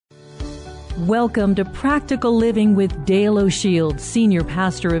Welcome to Practical Living with Dale O'Shield, Senior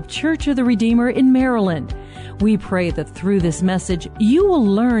Pastor of Church of the Redeemer in Maryland. We pray that through this message, you will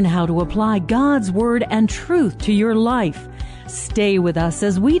learn how to apply God's Word and truth to your life. Stay with us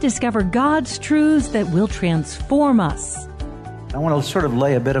as we discover God's truths that will transform us. I want to sort of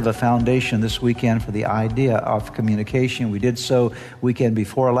lay a bit of a foundation this weekend for the idea of communication. We did so weekend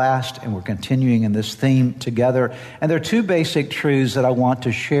before last, and we're continuing in this theme together. And there are two basic truths that I want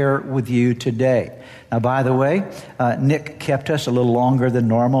to share with you today. Now, by the way, Nick kept us a little longer than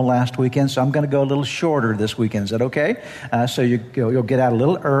normal last weekend, so I'm going to go a little shorter this weekend. Is that okay? So you'll get out a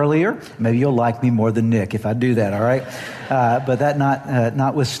little earlier. Maybe you'll like me more than Nick if I do that, all right? But that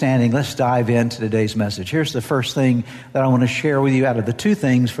notwithstanding, let's dive into today's message. Here's the first thing that I want to share with you out of the two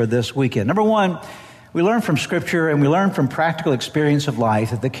things for this weekend. Number one, we learn from Scripture and we learn from practical experience of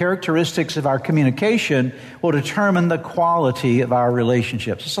life that the characteristics of our communication will determine the quality of our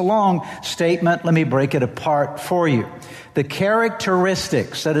relationships. It's a long statement. Let me break it apart for you. The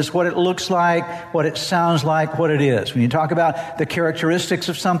characteristics, that is what it looks like, what it sounds like, what it is. When you talk about the characteristics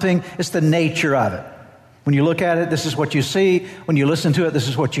of something, it's the nature of it. When you look at it, this is what you see. When you listen to it, this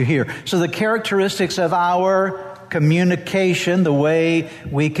is what you hear. So the characteristics of our communication, the way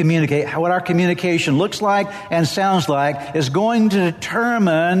we communicate, what our communication looks like and sounds like, is going to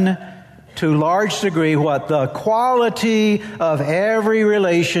determine to a large degree what the quality of every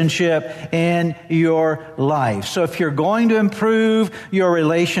relationship in your life. So if you're going to improve your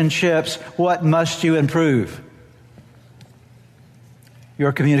relationships, what must you improve?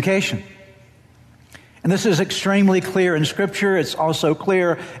 Your communication. And this is extremely clear in Scripture. It's also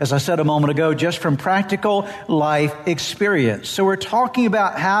clear, as I said a moment ago, just from practical life experience. So we're talking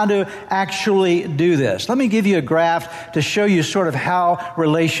about how to actually do this. Let me give you a graph to show you sort of how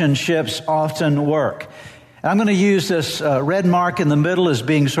relationships often work. And I'm going to use this red mark in the middle as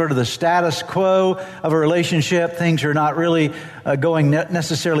being sort of the status quo of a relationship. Things are not really going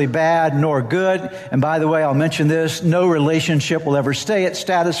necessarily bad nor good. And by the way, I'll mention this, no relationship will ever stay at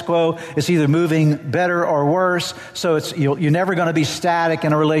status quo. It's either moving better or worse. So you're never going to be static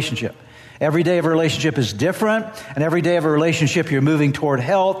in a relationship. Every day of a relationship is different, and every day of a relationship you're moving toward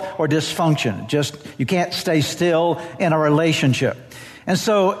health or dysfunction. You can't stay still in a relationship. And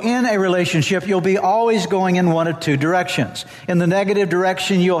so in a relationship, you'll be always going in one of two directions. In the negative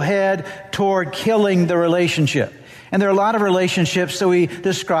direction, you'll head toward killing the relationship. And there are a lot of relationships that we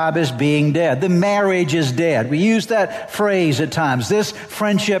describe as being dead. The marriage is dead. We use that phrase at times. This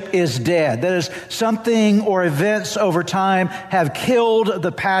friendship is dead. That is, something or events over time have killed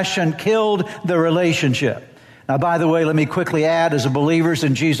the passion, killed the relationship. Now, by the way, let me quickly add, as believers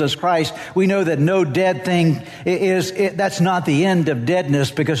in Jesus Christ, we know that no dead thing that's not the end of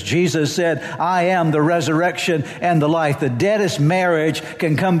deadness, because Jesus said, I am the resurrection and the life. The deadest marriage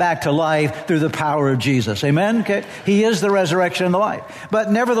can come back to life through the power of Jesus. Amen? Okay? He is the resurrection and the life.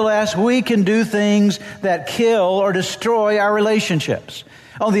 But nevertheless, we can do things that kill or destroy our relationships.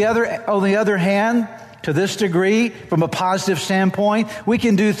 On the other hand, to this degree, from a positive standpoint, we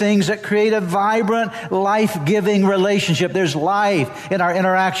can do things that create a vibrant, life-giving relationship. There's life in our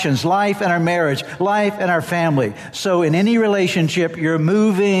interactions, life in our marriage, life in our family. So in any relationship, you're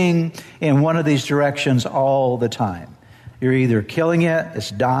moving in one of these directions all the time. You're either killing it,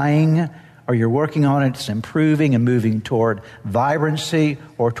 it's dying, or you're working on it, it's improving and moving toward vibrancy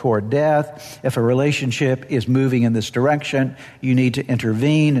or toward death. If a relationship is moving in this direction, you need to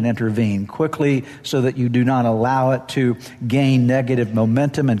intervene and intervene quickly so that you do not allow it to gain negative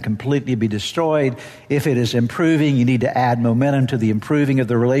momentum and completely be destroyed. If it is improving, you need to add momentum to the improving of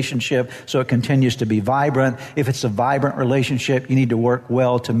the relationship so it continues to be vibrant. If it's a vibrant relationship, you need to work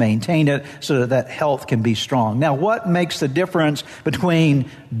well to maintain it so that that health can be strong. Now, what makes the difference between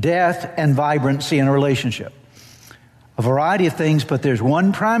death and vibrancy in a relationship? A variety of things, but there's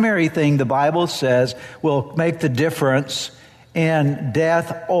one primary thing the Bible says will make the difference in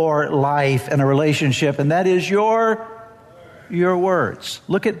death or life in a relationship, and that is your words.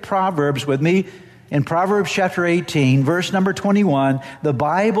 Look at Proverbs with me. In Proverbs chapter 18, verse number 21, the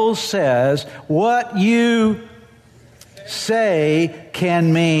Bible says, what you say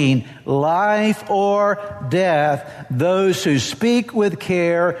can mean life or death. Those who speak with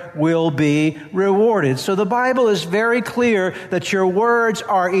care will be rewarded. So the Bible is very clear that your words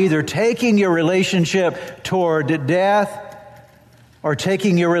are either taking your relationship toward death or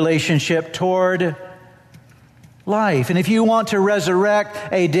taking your relationship toward life. And if you want to resurrect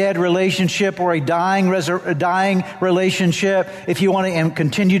a dead relationship or a dying relationship, if you want to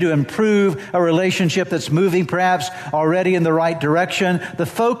continue to improve a relationship that's moving perhaps already in the right direction, the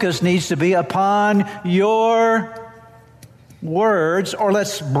focus needs to be upon your words, or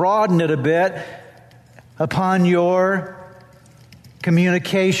let's broaden it a bit, upon your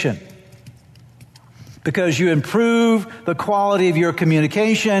communication. Because you improve the quality of your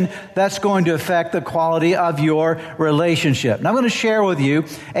communication, that's going to affect the quality of your relationship. Now I'm going to share with you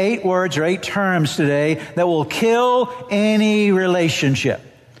 8 words or 8 terms today that will kill any relationship.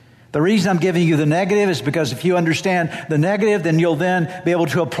 The reason I'm giving you the negative is because if you understand the negative, then you'll then be able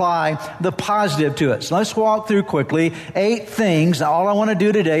to apply the positive to it. So let's walk through quickly 8 things. All I want to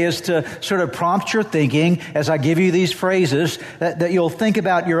do today is to sort of prompt your thinking as I give you these phrases that you'll think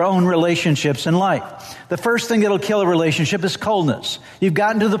about your own relationships in life. The first thing that'll kill a relationship is coldness. You've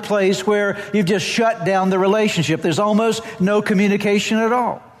gotten to the place where you've just shut down the relationship. There's almost no communication at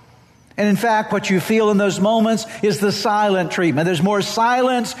all. And in fact, what you feel in those moments is the silent treatment. There's more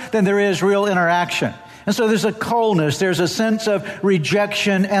silence than there is real interaction. And so there's a coldness, there's a sense of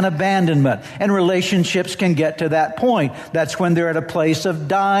rejection and abandonment. And relationships can get to that point. That's when they're at a place of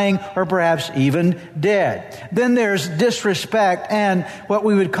dying or perhaps even dead. Then there's disrespect and what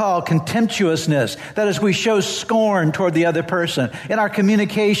we would call contemptuousness. That is, we show scorn toward the other person. In our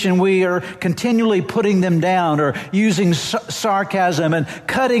communication, we are continually putting them down or using sarcasm and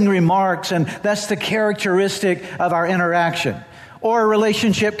cutting remarks. And that's the characteristic of our interaction. Or a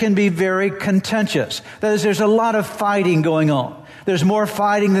relationship can be very contentious. That is, there's a lot of fighting going on. There's more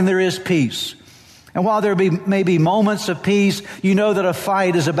fighting than there is peace. And while there may be moments of peace, you know that a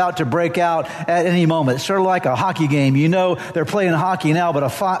fight is about to break out at any moment. It's sort of like a hockey game. You know they're playing hockey now, but a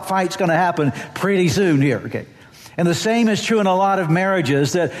fight's going to happen pretty soon here. Okay. And the same is true in a lot of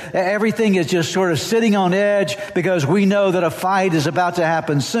marriages, that everything is just sort of sitting on edge because we know that a fight is about to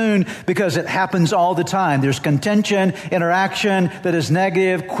happen soon because it happens all the time. There's contention, interaction that is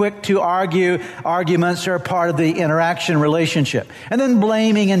negative, quick to argue. Arguments are part of the interaction relationship. And then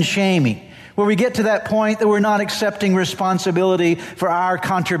blaming and shaming, where we get to that point that we're not accepting responsibility for our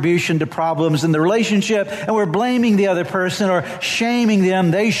contribution to problems in the relationship, and we're blaming the other person or shaming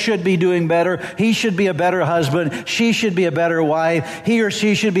them. They should be doing better. He should be a better husband. She should be a better wife. He or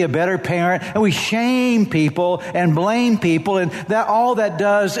she should be a better parent. And we shame people and blame people, and that all that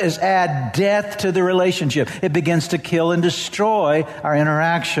does is add death to the relationship. It begins to kill and destroy our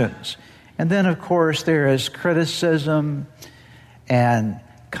interactions. And then, of course, there is criticism and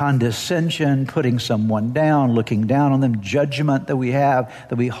condescension, putting someone down, looking down on them, judgment that we have,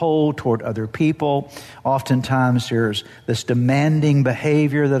 that we hold toward other people. Oftentimes there's this demanding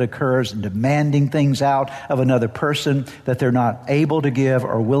behavior that occurs and demanding things out of another person that they're not able to give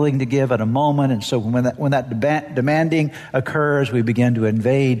or willing to give at a moment. And so when that demanding occurs, we begin to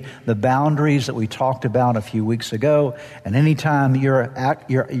invade the boundaries that we talked about a few weeks ago. And anytime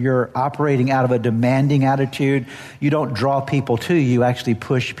you're operating out of a demanding attitude, you don't draw people to you, you actually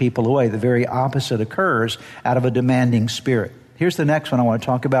push people away. The very opposite occurs out of a demanding spirit. Here's the next one I want to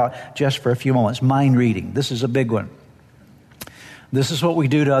talk about just for a few moments. Mind reading. This is a big one. This is what we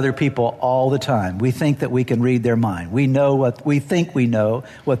do to other people all the time. We think that we can read their mind. We think we know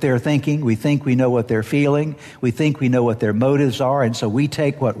what they're thinking. We think we know what they're feeling. We think we know what their motives are. And so we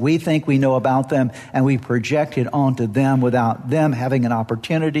take what we think we know about them and we project it onto them without them having an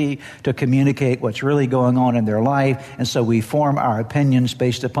opportunity to communicate what's really going on in their life. And so we form our opinions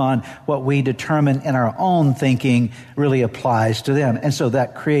based upon what we determine in our own thinking really applies to them. And so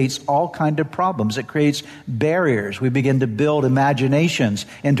that creates all kinds of problems. It creates barriers. We begin to build imaginations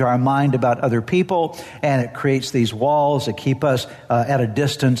into our mind about other people, and it creates these walls that keep us at a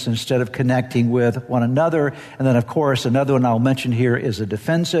distance instead of connecting with one another. And then, of course, another one I'll mention here is a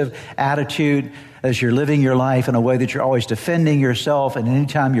defensive attitude. As you're living your life in a way that you're always defending yourself, and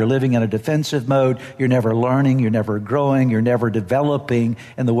anytime you're living in a defensive mode, you're never learning, you're never growing, you're never developing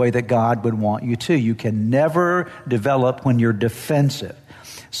in the way that God would want you to. You can never develop when you're defensive.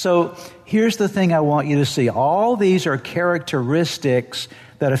 So here's the thing I want you to see. All these are characteristics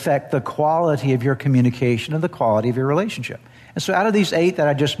that affect the quality of your communication and the quality of your relationship. And so out of these 8 that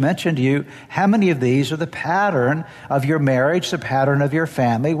I just mentioned to you, how many of these are the pattern of your marriage, the pattern of your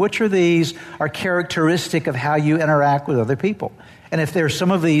family? Which of these are characteristic of how you interact with other people? And if there's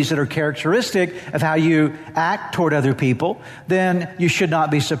some of these that are characteristic of how you act toward other people, then you should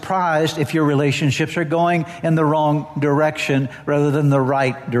not be surprised if your relationships are going in the wrong direction rather than the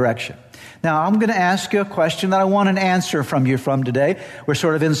right direction. Now, I'm going to ask you a question that I want an answer from you from today. We're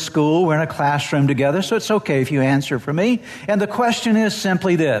sort of in school. We're in a classroom together, so it's okay if you answer for me. And the question is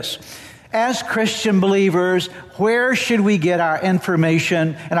simply this. As Christian believers, where should we get our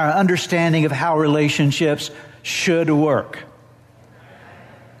information and our understanding of how relationships should work?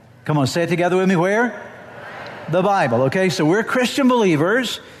 Come on, say it together with me. Where? The Bible. Okay, so we're Christian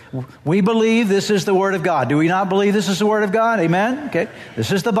believers. We believe this is the Word of God. Do we not believe this is the Word of God? Amen? Okay.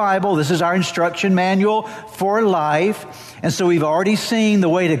 This is the Bible. This is our instruction manual for life. And so we've already seen the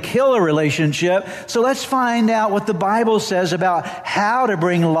way to kill a relationship. So let's find out what the Bible says about how to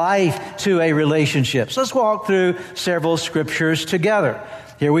bring life to a relationship. So let's walk through several scriptures together.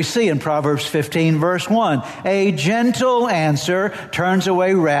 Here we see in Proverbs 15, verse 1, a gentle answer turns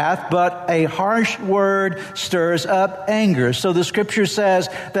away wrath, but a harsh word stirs up anger. So the scripture says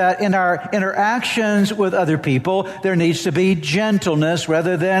that in our interactions with other people, there needs to be gentleness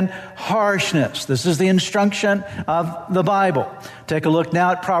rather than harshness. This is the instruction of the Bible. Take a look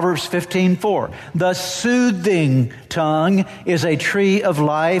now at Proverbs 15:4. The soothing tongue is a tree of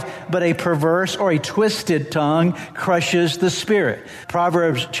life, but a perverse or a twisted tongue crushes the spirit.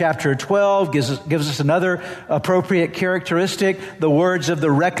 Proverbs chapter 12 gives us another appropriate characteristic. The words of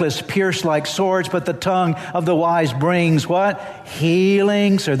the reckless pierce like swords, but the tongue of the wise brings what?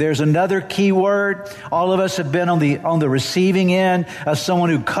 Healing. So there's another key word. All of us have been on the receiving end of someone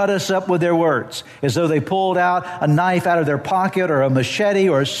who cut us up with their words, as though they pulled out a knife out of their pocket or a machete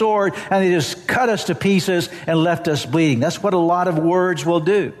or a sword, and they just cut us to pieces and left us bleeding. That's what a lot of words will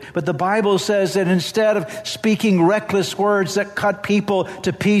do. But the Bible says that instead of speaking reckless words that cut people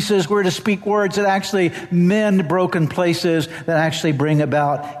to pieces, we're to speak words that actually mend broken places, that actually bring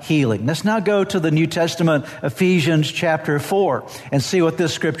about healing. Let's now go to the New Testament, Ephesians chapter 4, and see what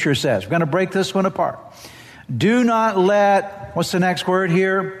this scripture says. We're going to break this one apart. Do not let, what's the next word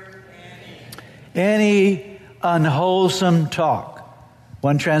here? Any unwholesome talk.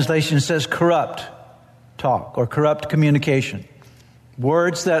 One translation says corrupt talk or corrupt communication.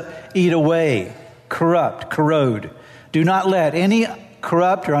 Words that eat away, corrupt, corrode. Do not let any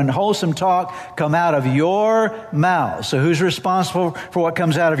corrupt or unwholesome talk come out of your mouth. So who's responsible for what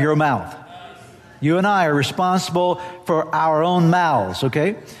comes out of your mouth? You and I are responsible for our own mouths,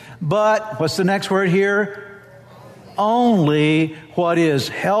 okay? But what's the next word here? Only what is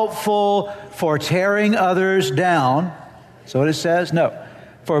helpful for tearing others down. So what it says? No.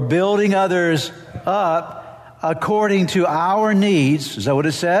 For building others up according to our needs. Is that what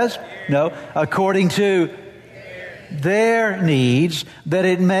it says? No. According to their needs, that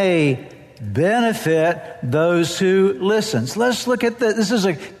it may benefit those who listen. So let's look at this. This is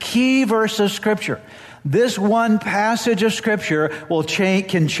a key verse of Scripture. This one passage of Scripture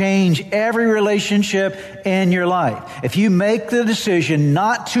can change every relationship in your life. If you make the decision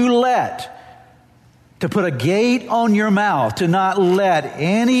not to put a gate on your mouth, to not let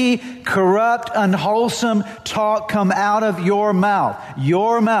any corrupt, unwholesome talk come out of your mouth.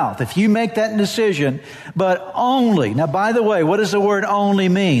 Your mouth. If you make that decision, but only. Now, by the way, what does the word only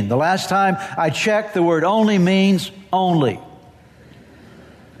mean? The last time I checked, the word only means only.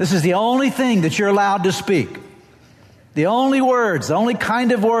 This is the only thing that you're allowed to speak. The only words, the only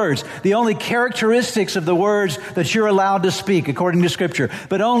kind of words, the only characteristics of the words that you're allowed to speak according to Scripture.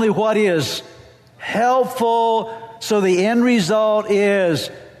 But only what is helpful, so the end result is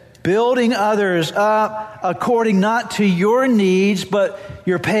building others up according not to your needs, but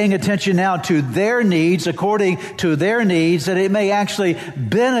you're paying attention now to their needs, according to their needs, that it may actually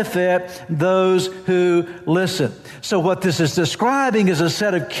benefit those who listen. So what this is describing is a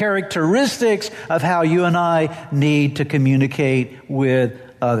set of characteristics of how you and I need to communicate with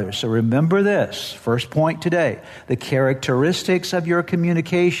others. So remember this, first point today. The characteristics of your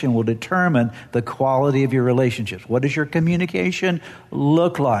communication will determine the quality of your relationships. What does your communication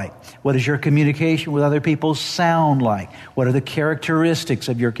look like? What does your communication with other people sound like? What are the characteristics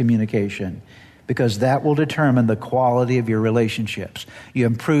of your communication? Because that will determine the quality of your relationships. You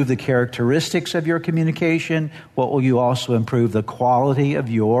improve the characteristics of your communication, what will you also improve? The quality of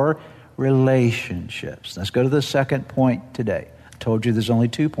your relationships. Let's go to the second point today. Told you there's only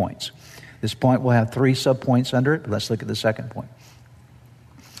 2 points. This point will have 3 subpoints under it, but let's look at the second point.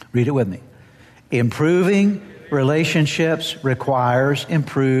 Read it with me. Improving relationships requires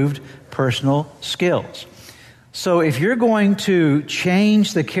improved personal skills. So if you're going to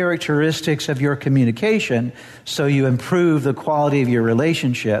change the characteristics of your communication so you improve the quality of your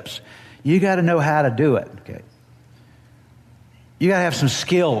relationships, you got to know how to do it, okay? You got to have some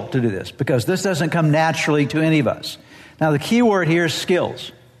skill to do this, because this doesn't come naturally to any of us. Now, the key word here is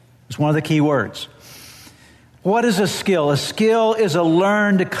skills. It's one of the key words. What is a skill? A skill is a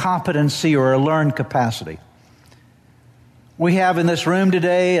learned competency or a learned capacity. We have in this room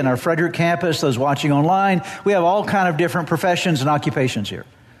today, in our Frederick campus, those watching online, we have all kind of different professions and occupations here.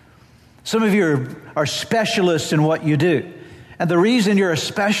 Some of you are specialists in what you do. And the reason you're a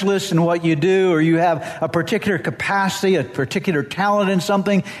specialist in what you do, or you have a particular capacity, a particular talent in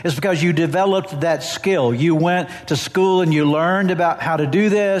something, is because you developed that skill. You went to school and you learned about how to do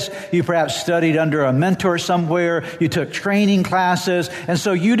this. You perhaps studied under a mentor somewhere. You took training classes. And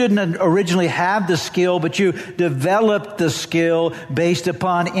so you didn't originally have the skill, but you developed the skill based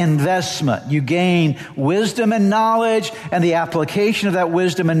upon investment. You gained wisdom and knowledge and the application of that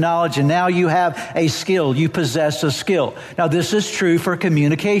wisdom and knowledge. And now you have a skill. You possess a skill. Now, this is true for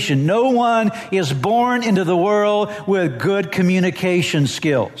communication. No one is born into the world with good communication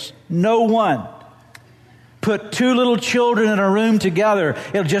skills. No one. Put two little children in a room together.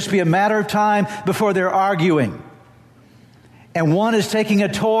 It'll just be a matter of time before they're arguing. And one is taking a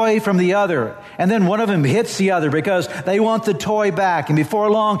toy from the other. And then one of them hits the other because they want the toy back. And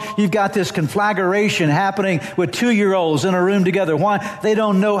before long, you've got this conflagration happening with 2-year-olds in a room together. Why? They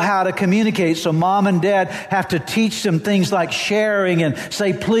don't know how to communicate. So mom and dad have to teach them things like sharing and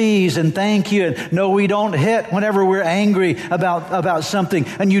say please and thank you. And no, we don't hit whenever we're angry about something.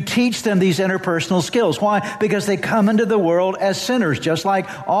 And you teach them these interpersonal skills. Why? Because they come into the world as sinners, just like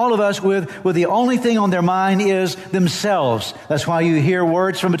all of us with the only thing on their mind is themselves. That's why you hear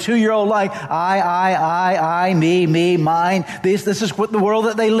words from a 2-year-old like, I, me, mine. This is what the world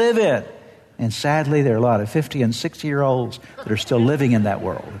that they live in. And sadly, there are a lot of 50 and 60-year-olds that are still living in that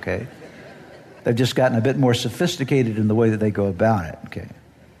world, okay? They've just gotten a bit more sophisticated in the way that they go about it, okay?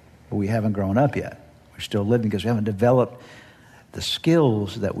 But we haven't grown up yet. We're still living because we haven't developed the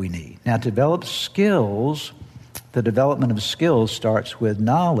skills that we need. Now, to develop skills, the development of skills starts with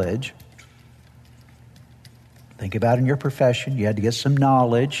knowledge. Think about in your profession, you had to get some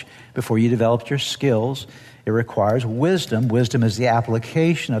knowledge before you developed your skills. It requires wisdom. Wisdom is the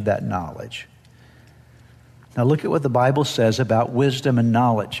application of that knowledge. Now look at what the Bible says about wisdom and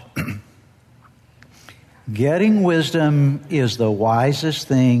knowledge. Getting wisdom is the wisest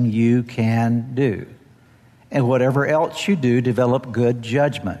thing you can do. And whatever else you do, develop good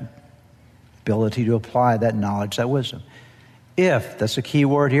judgment, ability to apply that knowledge, that wisdom. If, that's a key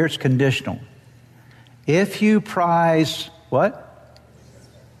word here, it's conditional. If you prize what?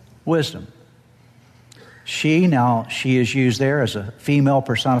 Wisdom. She is used there as a female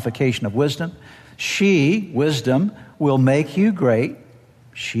personification of wisdom. She, wisdom, will make you great.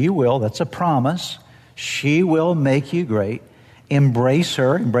 She will, that's a promise. She will make you great. Embrace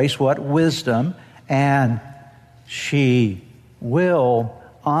her. Embrace what? Wisdom. And she will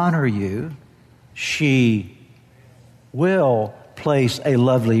honor you. She will place a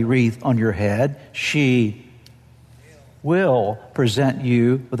lovely wreath on your head. She will present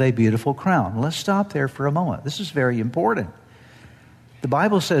you with a beautiful crown. Let's stop there for a moment. This is very important. The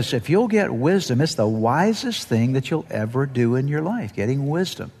Bible says if you'll get wisdom, it's the wisest thing that you'll ever do in your life, getting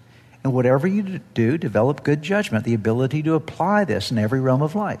wisdom. And whatever you do, develop good judgment, the ability to apply this in every realm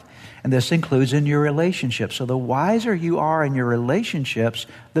of life. And this includes in your relationships. So the wiser you are in your relationships,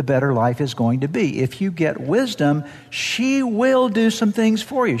 the better life is going to be. If you get wisdom, she will do some things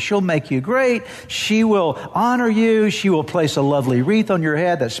for you. She'll make you great. She will honor you. She will place a lovely wreath on your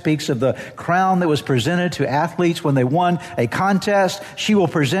head that speaks of the crown that was presented to athletes when they won a contest. She will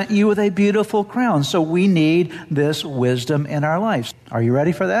present you with a beautiful crown. So we need this wisdom in our lives. Are you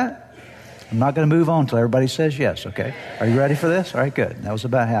ready for that? I'm not going to move on until everybody says yes, okay? Are you ready for this? All right, good. That was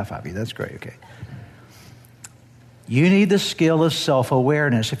about half of you. That's great, okay. You need the skill of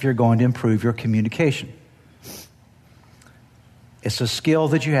self-awareness if you're going to improve your communication. It's a skill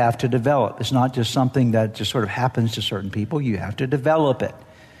that you have to develop. It's not just something that just sort of happens to certain people. You have to develop it.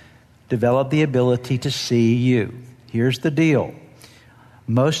 Develop the ability to see you. Here's the deal.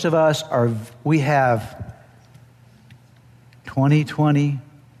 Most of us we have 2020,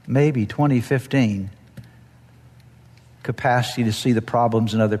 maybe 2015 capacity to see the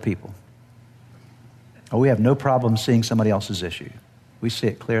problems in other people. Oh, we have no problem seeing somebody else's issue. We see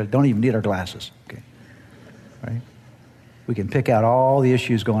it clearly. Don't even need our glasses. Okay, right? We can pick out all the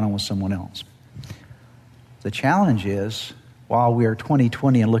issues going on with someone else. The challenge is, while we are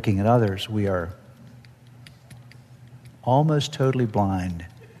 20/20 and looking at others, we are almost totally blind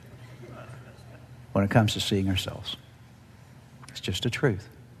when it comes to seeing ourselves. It's just a truth.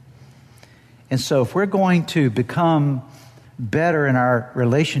 And so if we're going to become better in our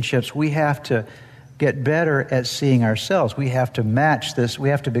relationships, we have to get better at seeing ourselves. We have to match this. We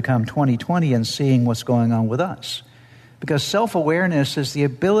have to become 20/20 in seeing what's going on with us. Because self-awareness is the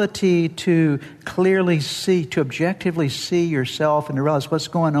ability to clearly see, to objectively see yourself and to realize what's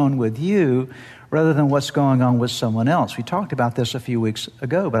going on with you rather than what's going on with someone else. We talked about this a few weeks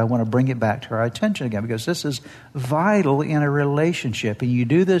ago, but I want to bring it back to our attention again because this is vital in a relationship. And you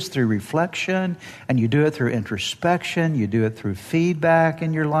do this through reflection, and you do it through introspection, you do it through feedback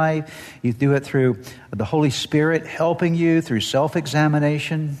in your life, you do it through the Holy Spirit helping you through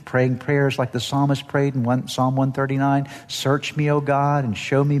self-examination, praying prayers like the psalmist prayed in Psalm 139, "Search me, O God, and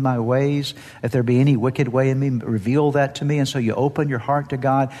show me my ways. If there be any wicked way in me, reveal that to me." And so you open your heart to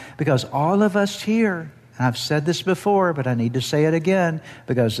God, because all of us here, and I've said this before, but I need to say it again,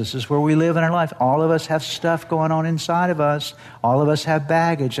 because this is where we live in our life. All of us have stuff going on inside of us. All of us have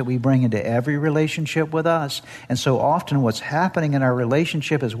baggage that we bring into every relationship with us. And so often what's happening in our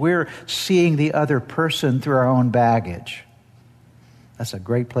relationship is we're seeing the other person through our own baggage. That's a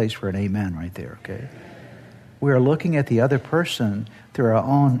great place for an amen right there, okay? We're looking at the other person through our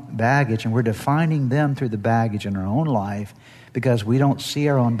own baggage, and we're defining them through the baggage in our own life because we don't see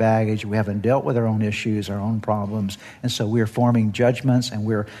our own baggage. We haven't dealt with our own issues, our own problems. And so we're forming judgments, and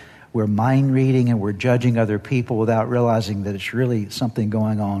we're mind reading, and we're judging other people without realizing that it's really something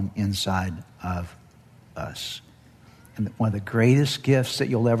going on inside of us. And one of the greatest gifts that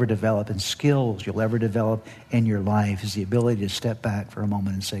you'll ever develop and skills you'll ever develop in your life is the ability to step back for a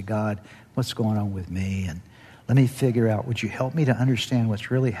moment and say, "God, what's going on with me? And let me figure out, would you help me to understand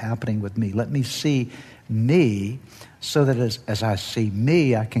what's really happening with me? Let me see me so that as I see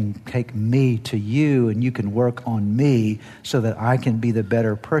me, I can take me to you, and you can work on me so that I can be the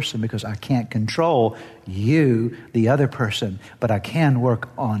better person, because I can't control you, the other person, but I can work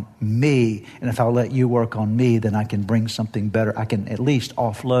on me. And if I'll let you work on me, then I can bring something better. I can at least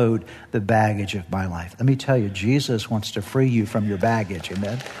offload the baggage of my life." Let me tell you, Jesus wants to free you from your baggage.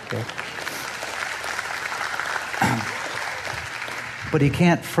 Amen? Okay. But he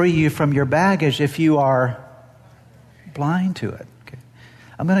can't free you from your baggage if you are blind to it. Okay.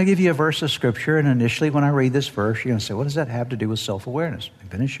 I'm going to give you a verse of Scripture, and initially when I read this verse, you're going to say, what does that have to do with self-awareness? I'm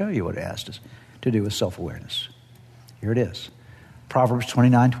going to show you what it has to do with self-awareness. Here it is. Proverbs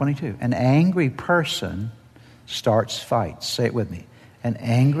 29:22. An angry person starts fights. Say it with me. An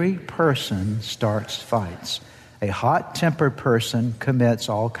angry person starts fights. A hot-tempered person commits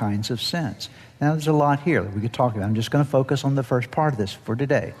all kinds of sins. Now, there's a lot here that we could talk about. I'm just going to focus on the first part of this for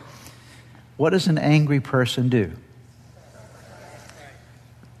today. What does an angry person do?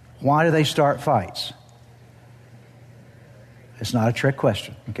 Why do they start fights? It's not a trick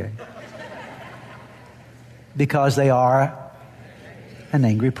question, okay? Because they are an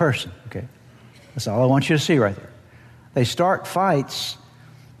angry person, okay? That's all I want you to see right there. They start fights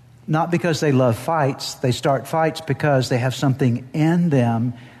not because they love fights. They start fights because they have something in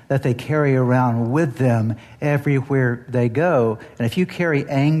them that they carry around with them everywhere they go. And if you carry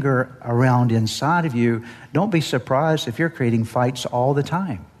anger around inside of you, don't be surprised if you're creating fights all the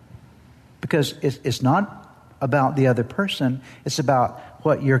time. Because it's not about the other person, it's about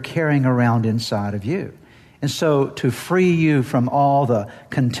what you're carrying around inside of you. And so to free you from all the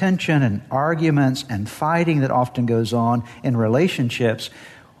contention and arguments and fighting that often goes on in relationships,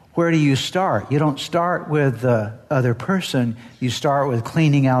 where do you start? You don't start with the other person. You start with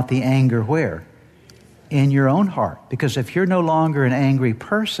cleaning out the anger where? In your own heart. Because if you're no longer an angry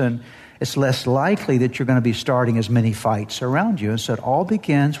person, it's less likely that you're going to be starting as many fights around you. And so it all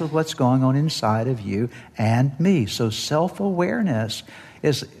begins with what's going on inside of you and me. So self-awareness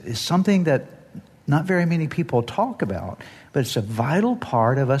is something that not very many people talk about, but it's a vital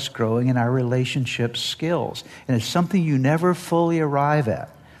part of us growing in our relationship skills. And it's something you never fully arrive at.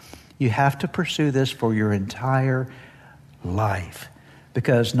 You have to pursue this for your entire life.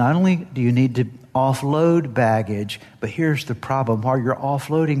 Because not only do you need to offload baggage, but here's the problem. While you're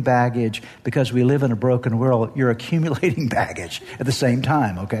offloading baggage, because we live in a broken world, you're accumulating baggage at the same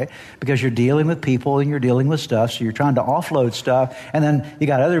time, okay? Because you're dealing with people and you're dealing with stuff, so you're trying to offload stuff, and then you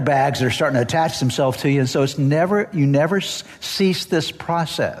got other bags that are starting to attach themselves to you, and so you never cease this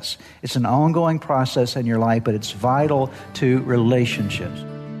process. It's an ongoing process in your life, but it's vital to relationships.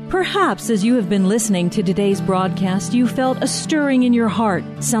 Perhaps as you have been listening to today's broadcast, you felt a stirring in your heart,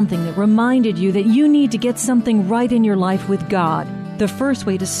 something that reminded you that you need to get something right in your life with God. The first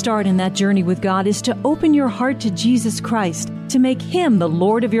way to start in that journey with God is to open your heart to Jesus Christ, to make Him the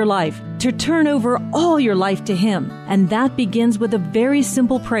Lord of your life, to turn over all your life to Him. And that begins with a very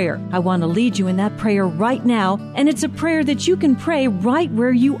simple prayer. I want to lead you in that prayer right now, and it's a prayer that you can pray right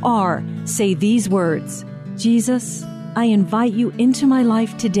where you are. Say these words: Jesus, I invite you into my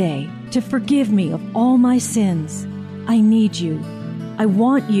life today to forgive me of all my sins. I need you. I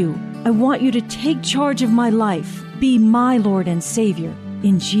want you. I want you to take charge of my life. Be my Lord and Savior.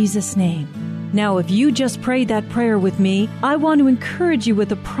 In Jesus' name, Now, if you just prayed that prayer with me, I want to encourage you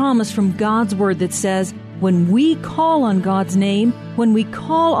with a promise from God's Word that says, when we call on God's name, when we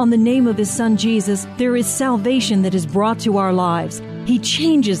call on the name of His Son Jesus, there is salvation that is brought to our lives. He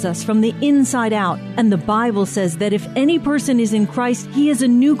changes us from the inside out. And the Bible says that if any person is in Christ, he is a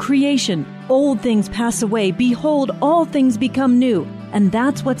new creation. Old things pass away. Behold, all things become new. And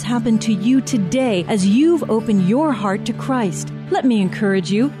that's what's happened to you today as you've opened your heart to Christ. Let me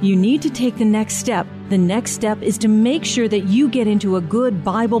encourage you. You need to take the next step. The next step is to make sure that you get into a good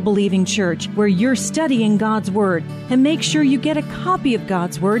Bible-believing church where you're studying God's Word. And make sure you get a copy of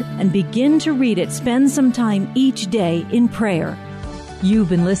God's Word and begin to read it. Spend some time each day in prayer. You've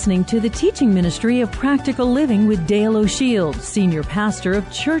been listening to the teaching ministry of Practical Living with Dale O'Shield, Senior Pastor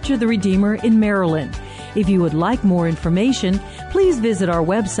of Church of the Redeemer in Maryland. If you would like more information, please visit our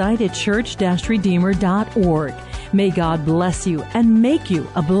website at church-redeemer.org. May God bless you and make you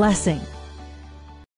a blessing.